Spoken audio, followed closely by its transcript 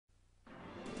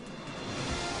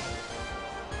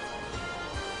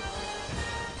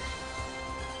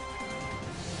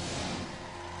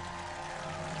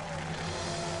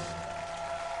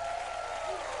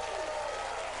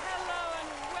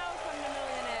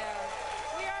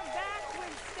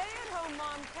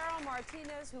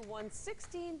Martinez, who won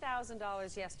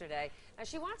 $16,000 yesterday. Now,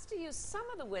 she wants to use some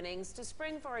of the winnings to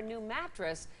spring for a new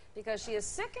mattress because she is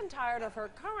sick and tired of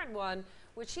her current one,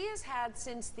 which she has had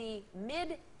since the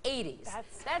mid-'80s.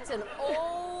 That's an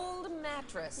old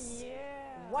mattress. Yeah.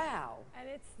 Wow. And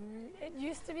it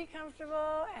used to be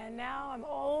comfortable, and now I'm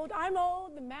old. I'm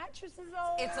old. The mattress is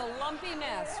old. It's a lumpy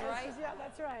mess, right? Yeah,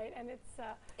 that's right. And it's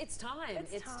time.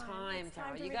 It's time,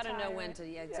 Carol. You got to know when to.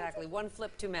 Yeah, exactly. Yes. One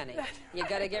flip too many. You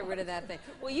got to get rid of that thing.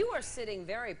 Well, you are sitting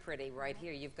very pretty right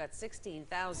here. You've got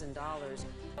 $16,000,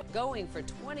 going for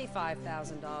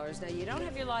 $25,000. Now, you don't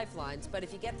have your lifelines, but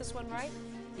if you get this one right,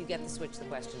 you get to switch the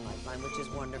question lifeline, which is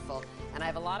wonderful. And I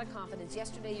have a lot of confidence.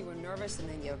 Yesterday you were nervous and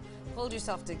then you pulled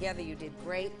yourself together. You did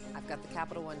great. I've got the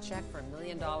Capital One check for $1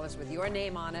 million with your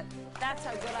name on it. That's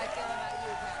how good I feel about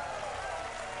you, Carol.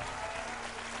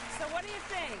 So what do you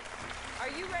think? Are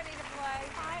you ready to play?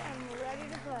 I am ready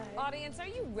to play. Audience, are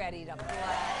you ready to play?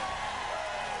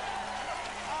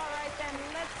 All right, then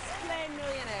let's play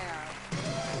Millionaire.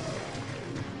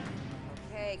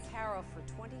 Okay, Carol, for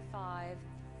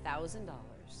 $25,000.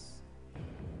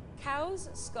 Cow's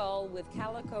skull with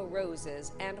calico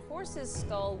roses and horse's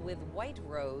skull with white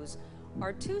rose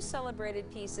are two celebrated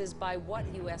pieces by what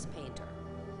U.S. painter?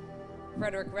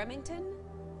 Frederick Remington,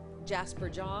 Jasper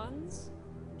Johns,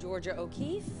 Georgia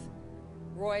O'Keeffe,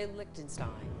 Roy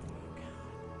Lichtenstein.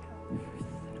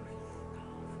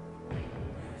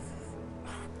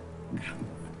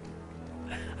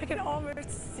 I can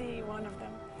almost see one of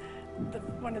them,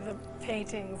 one of the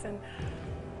paintings, and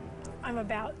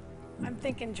I'm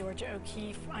thinking Georgia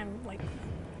O'Keeffe. I'm like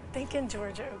thinking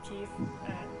Georgia O'Keeffe.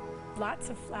 Lots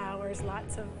of flowers,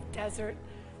 lots of desert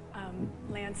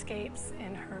landscapes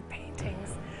in her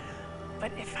paintings.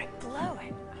 But if I blow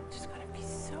it, I'm just going to be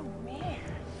so mad.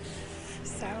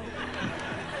 So,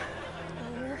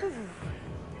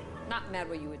 Not mad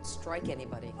where you would strike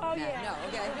anybody. Oh, mad. yeah. No,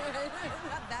 okay.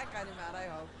 Not that kind of mad, I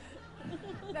hope.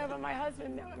 no, but my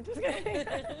husband, no, I'm just kidding.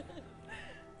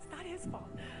 It's not his fault.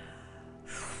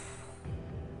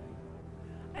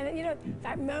 And then, you know,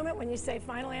 that moment when you say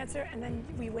final answer and then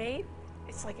we wait,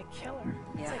 it's like a killer.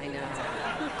 Yeah, like, I know.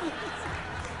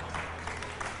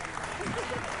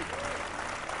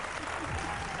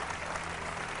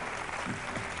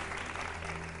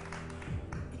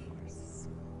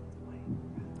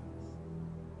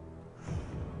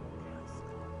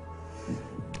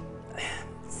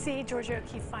 See, Georgia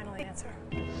O'Keeffe, final answer.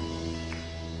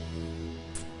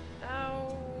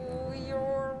 Oh,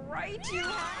 you're right, you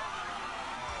have.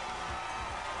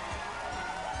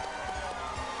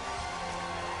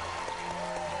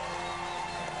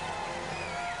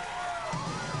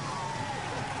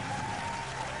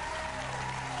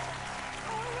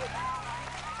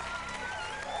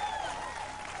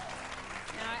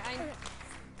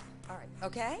 All right,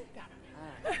 okay?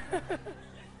 All right.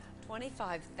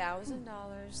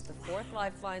 $25,000, the fourth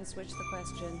lifeline, switch the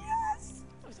question. Yes!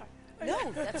 I'm sorry.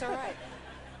 No, that's all right.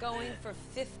 Going for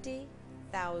 $50,000,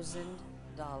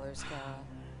 Carol.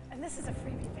 And this is a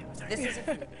freebie, too. Sorry. This is a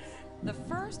freebie. The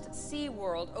first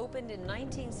SeaWorld opened in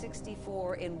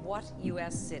 1964 in what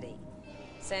U.S. city?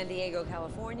 San Diego,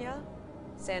 California,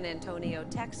 San Antonio,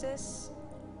 Texas,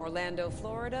 Orlando,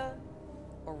 Florida,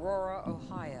 Aurora,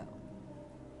 Ohio.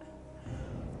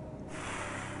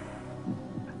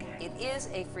 It is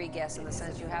a free guess in the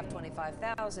sense you have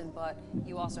 $25,000, but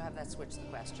you also have that switch the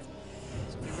question.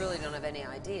 So if you really don't have any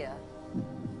idea, you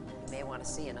may want to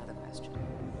see another question.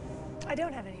 I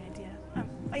don't have any idea.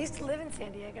 I used to live in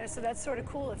San Diego, so that's sort of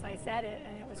cool if I said it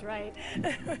and it was right.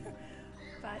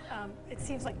 But it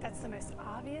seems like that's the most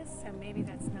obvious, and maybe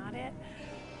that's not it.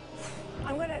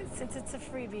 I'm gonna, since it's a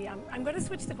freebie, I'm gonna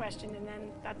switch the question, and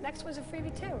then that next one's a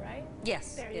freebie too, right?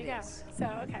 Yes, there you it go. is. So,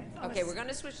 okay. Okay, we're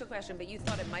gonna switch the question, but you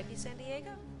thought it might be San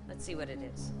Diego? Let's see what it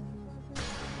is.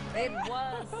 It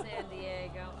was San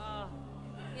Diego. Oh,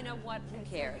 you know what? Who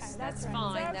cares? Okay, that's right.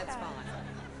 fine. Okay. That's fine.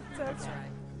 It's okay. That's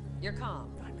right. You're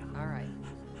calm. I'm calm. All right.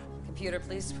 Computer,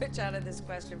 please switch out of this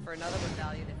question for another one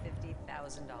valued at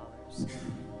 $50,000.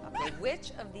 Okay,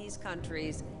 which of these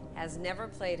countries has never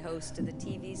played host to the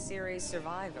TV series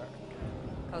Survivor?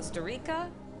 Costa Rica,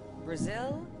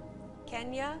 Brazil,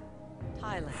 Kenya,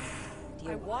 Thailand. Do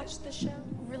you watch the show?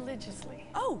 Religiously.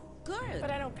 Oh, good.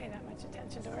 But I don't pay that much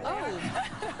attention to her. Oh.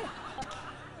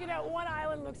 You know, one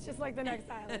island looks just like the next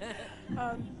island.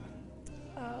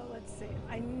 Let's see.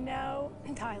 I know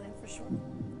Thailand for sure.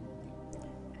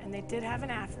 And they did have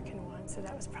an African one, so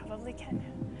that was probably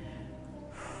Kenya.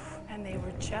 And they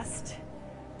were just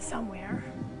somewhere.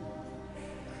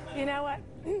 You know what?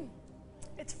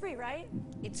 It's free, right?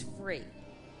 It's free.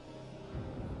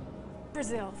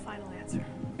 Brazil, final answer.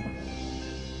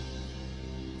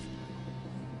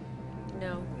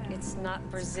 No, it's not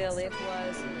Brazil. It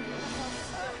was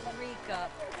Costa Rica.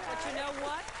 But you know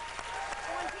what?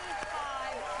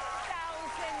 $25,000,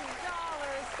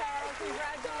 Carol.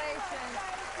 Congratulations.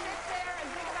 Sit there and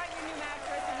think about your new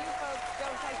mattress, and you folks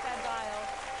don't touch that dial.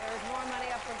 There is more money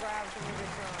up for grabs when we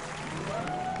return.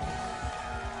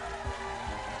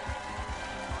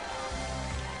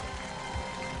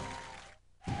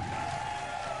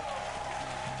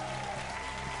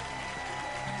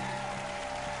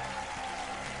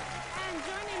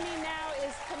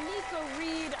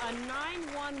 Reed, a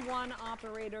 911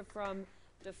 operator from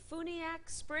Defuniak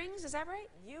Springs, is that right?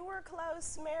 You were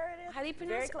close, Meredith. How do you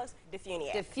pronounce it? Very close.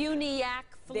 Defuniak. Defuniak,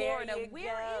 Florida. There you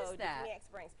Where go. is that? Defuniak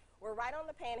Springs. We're right on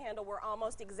the Panhandle. We're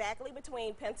almost exactly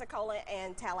between Pensacola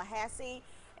and Tallahassee.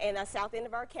 In the south end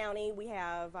of our county, we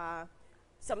have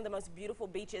some of the most beautiful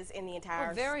beaches in the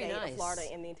entire state of Florida,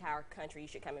 in the entire country. You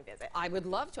should come and visit. I would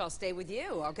love to. I'll stay with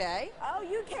you, okay? Oh,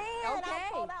 you can. Okay.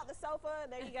 I'll fold out the sofa.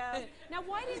 There you go. Now,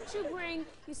 why didn't you bring,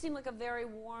 you seem like a very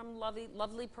warm,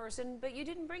 lovely person, but you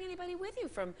didn't bring anybody with you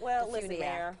from Well, Defuniak. listen,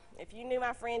 Mayor, if you knew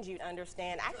my friends, you'd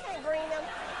understand. I can't bring them.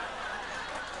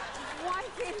 Why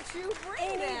can't you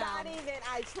bring them? Anybody that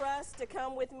I trust to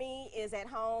come with me is at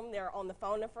home. They're on the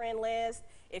phone a friend list.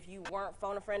 If you weren't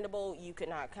phone a friendable, you could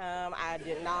not come. I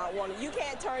did not want to. You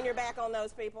can't turn your back on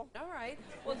those people. All right.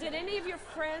 Well, did any of your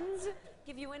friends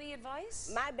give you any advice?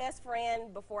 My best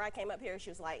friend, before I came up here, she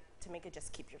was like, Tamika,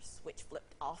 just keep your switch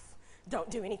flipped off. Don't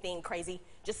do anything crazy.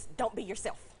 Just don't be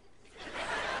yourself.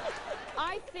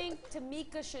 I think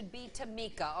Tamika should be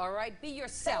Tamika, all right? Be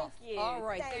yourself. Thank you. All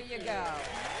right, Thank there you you. go.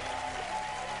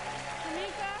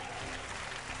 Tamika,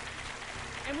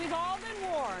 and we've all been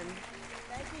warned.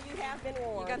 Thank you. You have been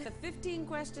warned. You got the 15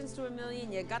 questions to $1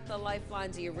 million. You got the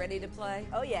lifelines. Are you ready to play?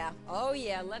 Oh, yeah. Oh,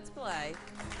 yeah. Let's play.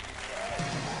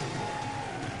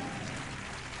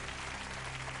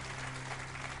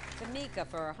 Tamika,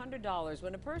 for $100,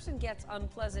 when a person gets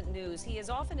unpleasant news, he is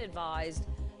often advised,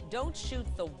 don't shoot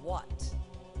the what?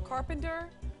 Carpenter,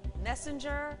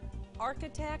 messenger,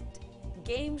 architect,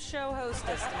 game show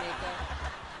hostess, Tamika.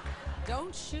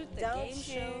 Don't shoot the Don't game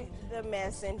show. shoot the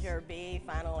messenger. B,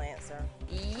 final answer.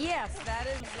 Yes, that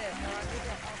is it.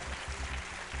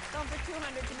 Going for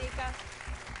 200, Tamika.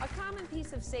 A common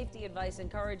piece of safety advice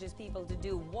encourages people to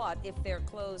do what if their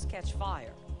clothes catch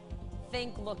fire?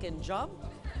 Think, look, and jump.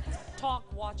 Talk,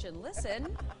 watch, and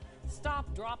listen.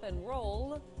 Stop, drop, and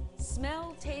roll.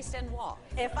 Smell, taste, and walk.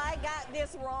 If I got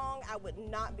this wrong, I would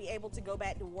not be able to go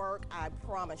back to work. I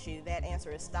promise you. That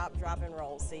answer is stop, drop, and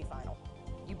roll. C, final.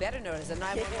 You better know it as a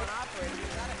 911 operator. You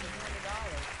got it for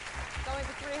 $200. Going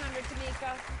for 300,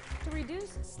 Tamika. To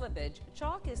reduce slippage,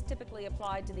 chalk is typically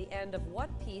applied to the end of what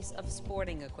piece of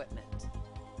sporting equipment?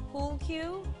 Pool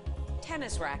cue,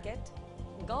 tennis racket,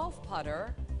 golf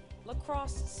putter,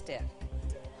 lacrosse stick.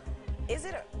 Is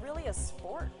it really a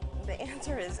sport? The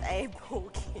answer is A, pool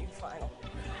cue, final.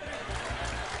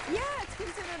 Yeah, it's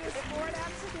considered a sport.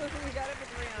 Absolutely. You got it for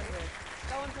 300.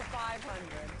 Going for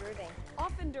 500. Brooding.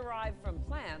 Often derived from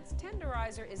plants,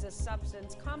 tenderizer is a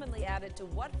substance commonly added to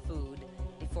what food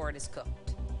before it is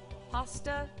cooked?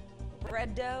 Pasta,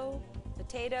 bread dough,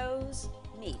 potatoes,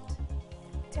 meat.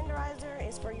 Tenderizer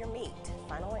is for your meat.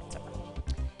 Final answer.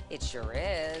 It sure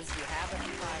is. You have it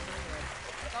for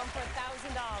 500. Going for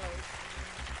 $1,000.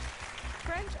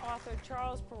 French author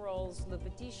Charles Perrault's Le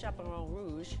Petit Chaperon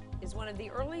Rouge is one of the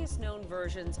earliest known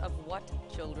versions of what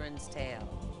children's tale?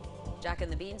 Jack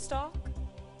and the Beanstalk,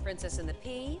 Princess and the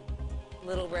Pea,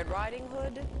 Little Red Riding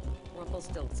Hood,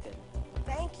 Rumpelstiltskin.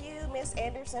 Thank you, Miss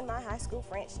Anderson, my high school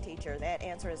French teacher. That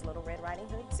answer is Little Red Riding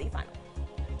Hood. C, final.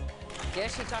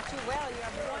 Yes, she taught you well. You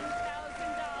have $1,000.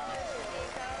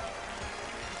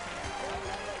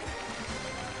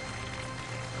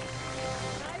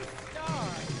 Nice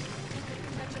start.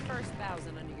 That's your first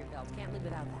 1,000 under your belt. Can't live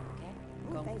without that, okay?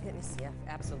 Ooh, thank goodness. Yeah,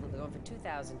 absolutely. Going for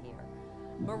 2,000 here.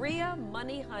 Maria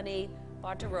Money Honey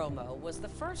Bartiromo was the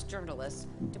first journalist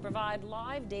to provide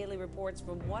live daily reports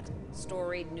from what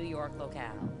storied New York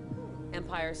locale?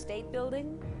 Empire State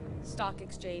Building, Stock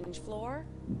Exchange floor,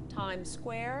 Times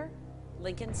Square,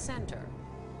 Lincoln Center.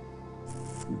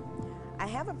 I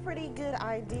have a pretty good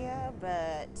idea,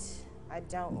 but I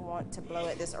don't want to blow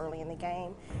it this early in the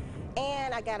game.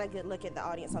 And I got a good look at the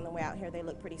audience on the way out here. They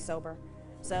look pretty sober.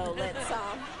 So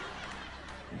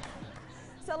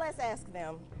let's ask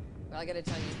them. Well, I got to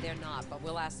tell you, they're not, but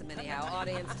we'll ask them anyhow.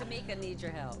 Audience, Tamika needs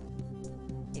your help.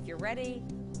 If you're ready,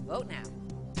 vote now.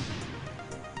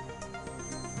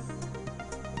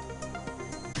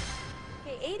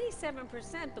 Okay,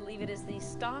 87% believe it is the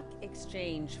stock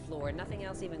exchange floor. Nothing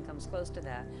else even comes close to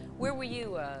that. Where were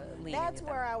you leaning? That's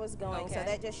where I was going, okay. So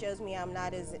that just shows me I'm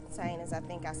not as insane as I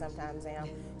think I sometimes am.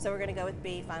 So we're going to go with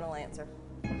B, final answer.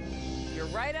 You're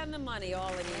right on the money, all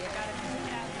of you. You got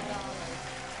 $2,000.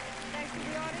 Thanks to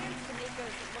the audience.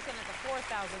 Tamika's looking at the $4,000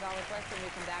 question. We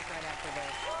come back right after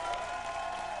this.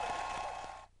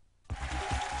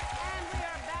 And we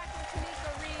are back with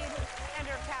Tamika Reed and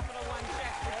her Capital One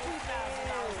check for $2,000.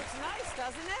 It's nice,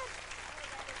 doesn't it?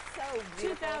 So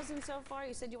beautiful. 2,000 so far.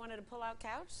 You said you wanted a pull-out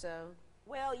couch, so.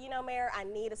 Well, you know, Mayor, I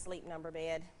need a sleep number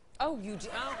bed. Oh, you do?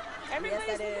 Oh, everybody's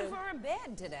Yes, I looking do. for a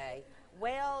bed today.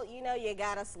 Well, you know, you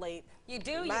gotta sleep. You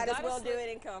do. Might you as gotta well sleep. do it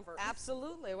in comfort.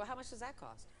 Absolutely. Well, how much does that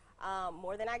cost?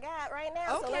 More than I got right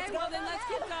now. Okay, so let's go well then for let's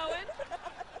that. keep going.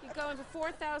 You're going for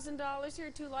 $4,000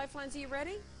 here, 2 lifelines. Are you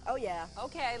ready? Oh yeah.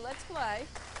 Okay, let's play.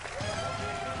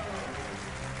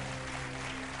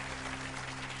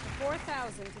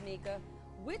 4,000, Tamika.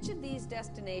 Which of these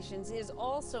destinations is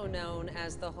also known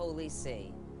as the Holy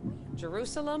See?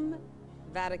 Jerusalem,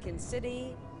 Vatican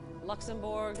City,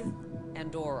 Luxembourg,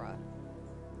 Andorra.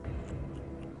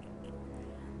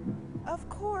 Of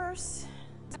course,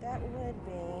 that would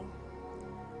be.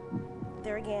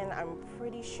 There again, I'm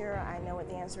pretty sure I know what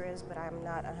the answer is, but I'm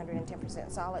not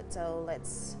 110% solid, so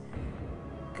let's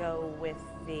go with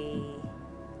the.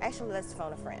 Actually, let's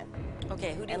phone a friend.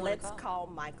 Okay, who do you And want to let's call?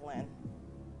 call Michaelin.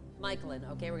 Michaelin.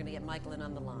 Okay, we're going to get Michaelin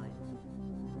on the line.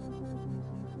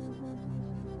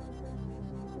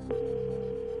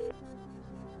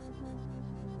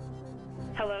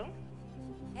 Hello?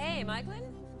 Hey,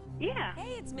 Michaelin? Yeah.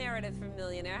 Hey, it's Meredith from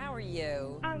Millionaire. How are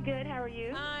you? I'm good. How are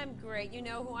you? I'm great. You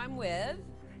know who I'm with?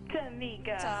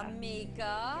 Tamika.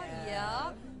 Tamika.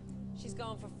 Yep. She's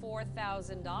going for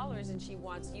 $4,000 and she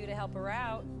wants you to help her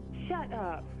out. Shut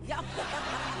up. Yep.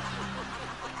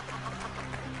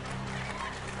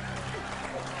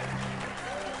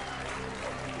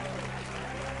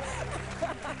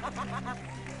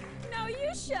 No,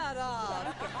 you shut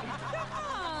up. Come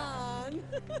on.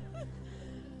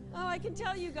 Oh, I can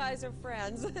tell you guys are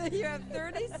friends. You have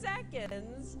 30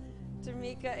 seconds,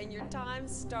 Tamika, and your time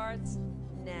starts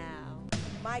now.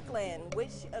 Michaelin,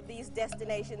 which of these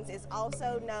destinations is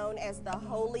also known as the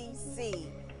Holy See?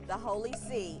 The Holy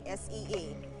See,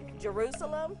 S-E-E.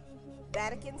 Jerusalem,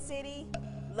 Vatican City,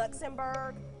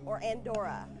 Luxembourg, or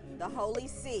Andorra? The Holy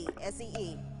See,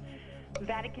 S-E-E.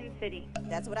 Vatican City.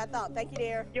 That's what I thought. Thank you,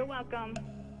 dear. You're welcome.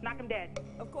 Knock 'em dead.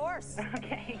 Of course.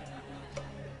 Okay.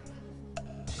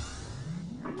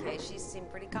 Okay, she seemed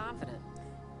pretty confident.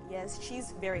 Yes,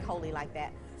 she's very holy like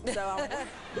that. So,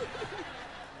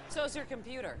 So is her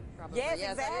computer, probably. yes,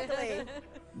 exactly.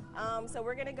 So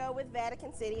we're going to go with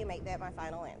Vatican City and make that my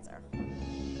final answer.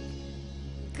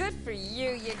 Good for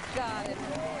you. You got it.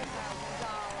 $4,000.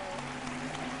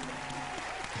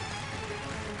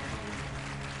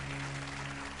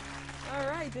 All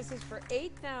right, this is for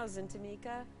 $8,000,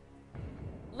 Tamika.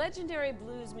 Legendary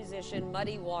blues musician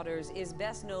Muddy Waters is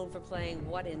best known for playing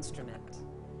what instrument?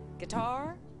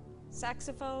 Guitar,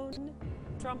 saxophone,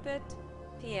 trumpet,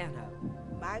 piano.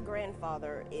 My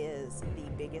grandfather is the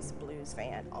biggest blues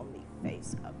fan on the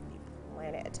face of the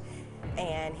planet.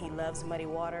 And he loves Muddy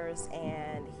Waters,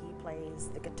 and he plays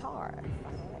the guitar.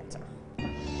 Final answer.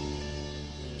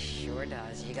 He sure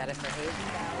does. You got it for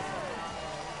 $8,000.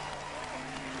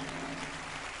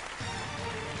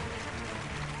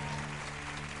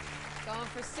 Going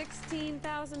for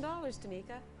 $16,000,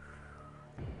 Tamika.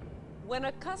 When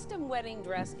a custom wedding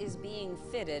dress is being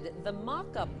fitted, the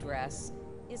mock-up dress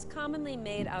is commonly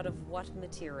made out of what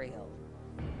material?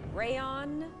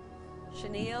 Rayon,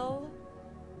 chenille,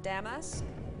 damask,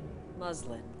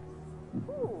 muslin.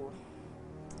 Ooh.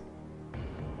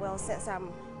 Well, since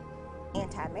I'm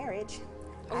anti-marriage.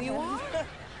 Oh, you are?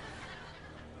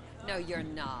 No, you're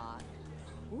not.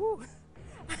 Ooh.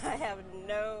 I have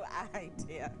no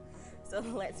idea. So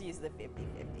let's use the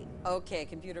 50-50. Okay,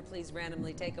 computer, please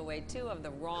randomly take away 2 of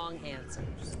the wrong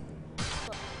answers.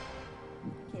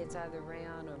 Okay, it's either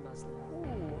rayon or muslin.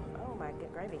 Ooh, oh my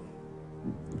good gravy.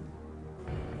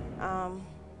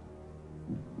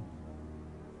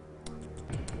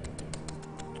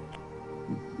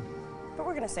 But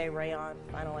we're gonna say rayon,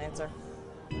 final answer.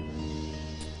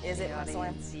 Is it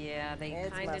muslin? Yeah, they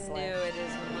It's kind of muslin. knew it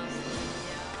is muslin.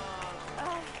 Yeah.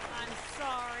 Oh, I'm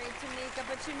sorry, Tamika,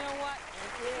 but you know what?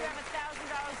 you. You have $1,000.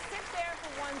 Sit there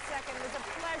for 1 second. It was a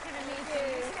pleasure to meet you.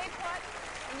 You stay put,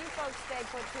 and you folks stay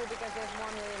put too, because there's more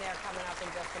Millionaire coming up in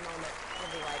just a moment.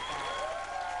 We'll be right back.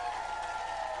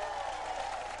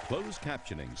 Closed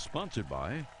captioning sponsored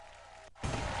by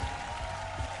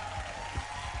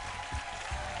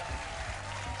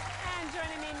And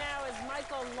joining me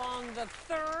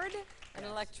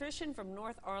electrician from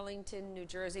North Arlington, New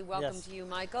Jersey. Welcome Yes. to you,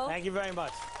 Michael. Thank you very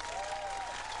much.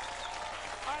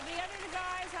 Are the other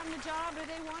guys on the job, are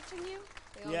they watching you?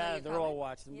 They all know Yeah, you're they're all coming?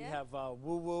 watching. Yeah? We have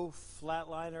Woo Woo,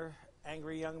 Flatliner,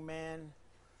 Angry Young Man.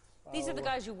 These are the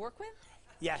guys you work with?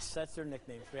 Yes, that's their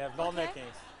nicknames. We have all Okay.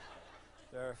 nicknames.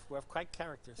 We have quite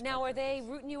characters. Now, quite are they characters.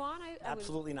 rooting you on?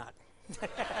 Absolutely not.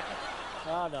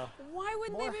 Oh, no. Why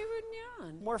wouldn't they More- be rooting you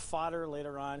on? More fodder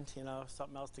later on, you know,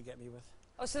 something else to get me with.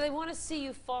 Oh, so they want to see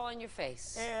you fall on your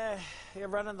face. You're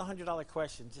running the $100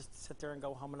 question. Just sit there and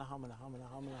go humana, humana, humana,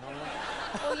 humana, humana.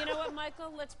 Well, you know what,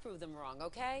 Michael? Let's prove them wrong,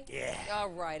 okay? Yeah. All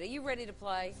right. Are you ready to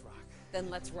play? Let's rock.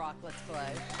 Then let's rock. Let's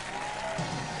play.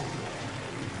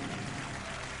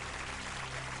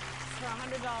 For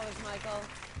 $100, Michael.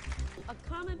 A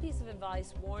common piece of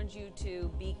advice warns you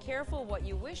to be careful what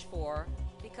you wish for,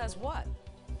 because what?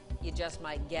 You just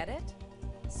might get it.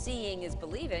 Seeing is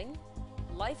believing.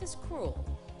 Life is cruel.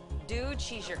 Dude,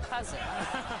 she's your cousin.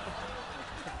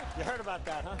 You heard about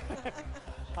that, huh?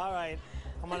 All right.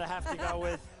 I'm going to have to go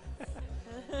with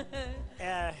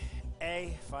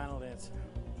A, final answer.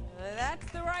 That's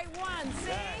the right one.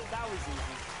 See? That was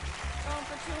easy. Going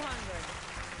for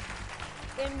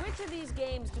 200. In which of these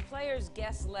games do players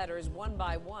guess letters one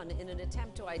by one in an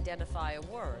attempt to identify a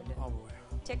word? Oh, boy.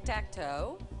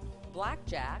 Tic-tac-toe,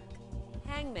 blackjack,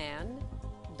 hangman,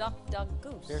 duck, duck,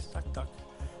 goose. Here's Duck Duck.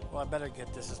 Well, I better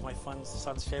get this. It's my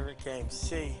son's favorite game.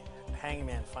 C,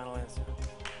 Hangman, final answer.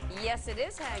 Yes, it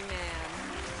is hangman.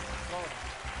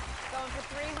 Going for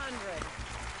 300.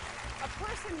 A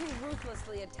person who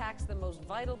ruthlessly attacks the most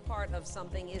vital part of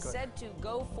something is Good. said to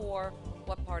go for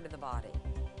what part of the body?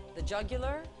 The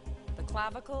jugular, the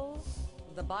clavicle,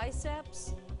 the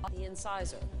biceps, the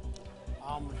incisor.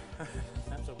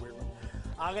 That's a weird one.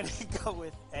 I'm going to go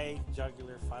with A,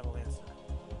 jugular, final answer.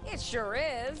 It sure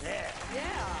is. Yeah.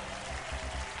 Yeah.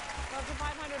 Well, for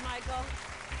 500, Michael.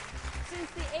 Since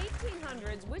the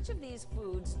 1800s, which of these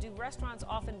foods do restaurants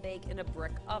often bake in a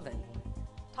brick oven?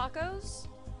 Tacos,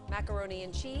 macaroni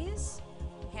and cheese,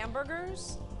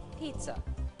 hamburgers, pizza.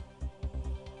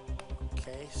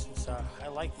 Okay, since I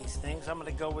like these things, I'm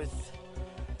going to go with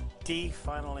D,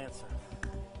 final answer.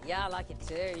 Yeah, I like it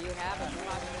too. You have it for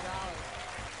 $500.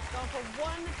 Going for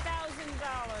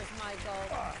 $1,000,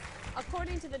 Michael.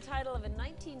 According to the title of a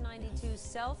 1992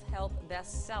 self-help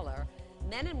bestseller,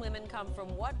 men and women come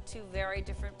from what two very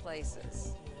different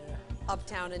places?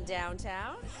 Uptown and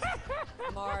downtown,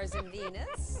 Mars and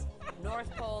Venus,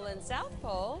 North Pole and South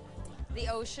Pole, the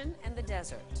ocean and the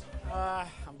desert.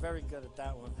 I'm very good at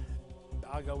that one.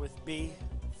 I'll go with B,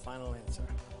 final answer.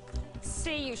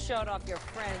 See, you showed off your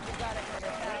friend. You got it for $1,000.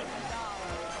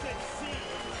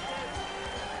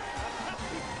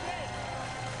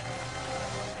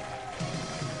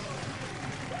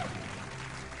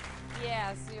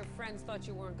 Yeah, so your friends thought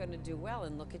you weren't going to do well,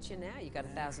 and look at you now. You got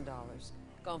 $1,000.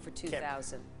 Going for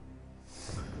 $2,000.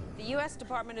 The U.S.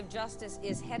 Department of Justice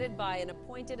is headed by an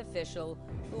appointed official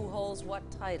who holds what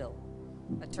title?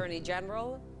 Attorney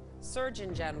General,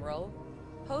 Surgeon General,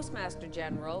 Postmaster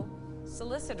General,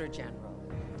 Solicitor General.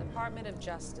 Department of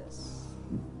Justice.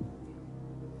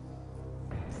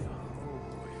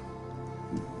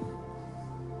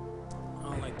 I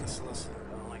don't like the solicitor.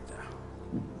 I don't like that.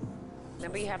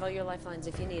 Remember, you have all your lifelines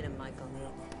if you need them, Michael.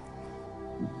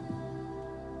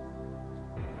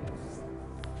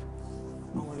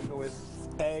 I'm going to go with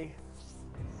A,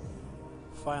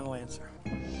 final answer.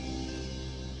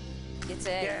 It's A.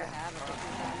 Yeah. You have it.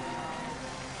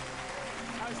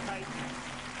 That was tight.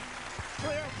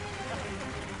 Clear.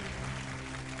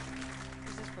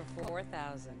 This is for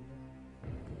 $4,000.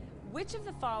 Which of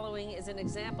the following is an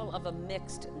example of a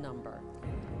mixed number?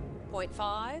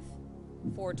 0.5,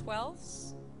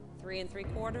 4/12, 3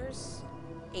 3/4,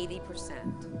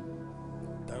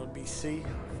 80%. That would be C,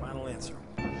 final answer.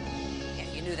 Yeah,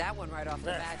 you knew that one right off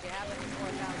the Yeah. bat. You have it for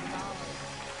 $4,000.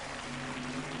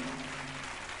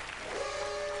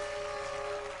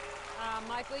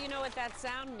 Michael, you know what that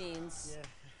sound means. Yeah.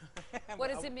 What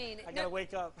does it mean? I gotta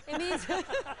wake up. It means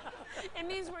it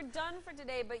means we're done for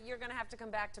today, but you're gonna have to come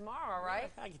back tomorrow, all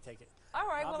right? I can take it. All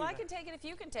right, I'll well, be I back. can take it if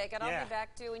you can take it. I'll Yeah. be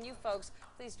back too. And you folks,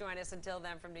 please join us. Until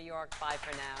then, from New York, bye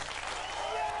for now.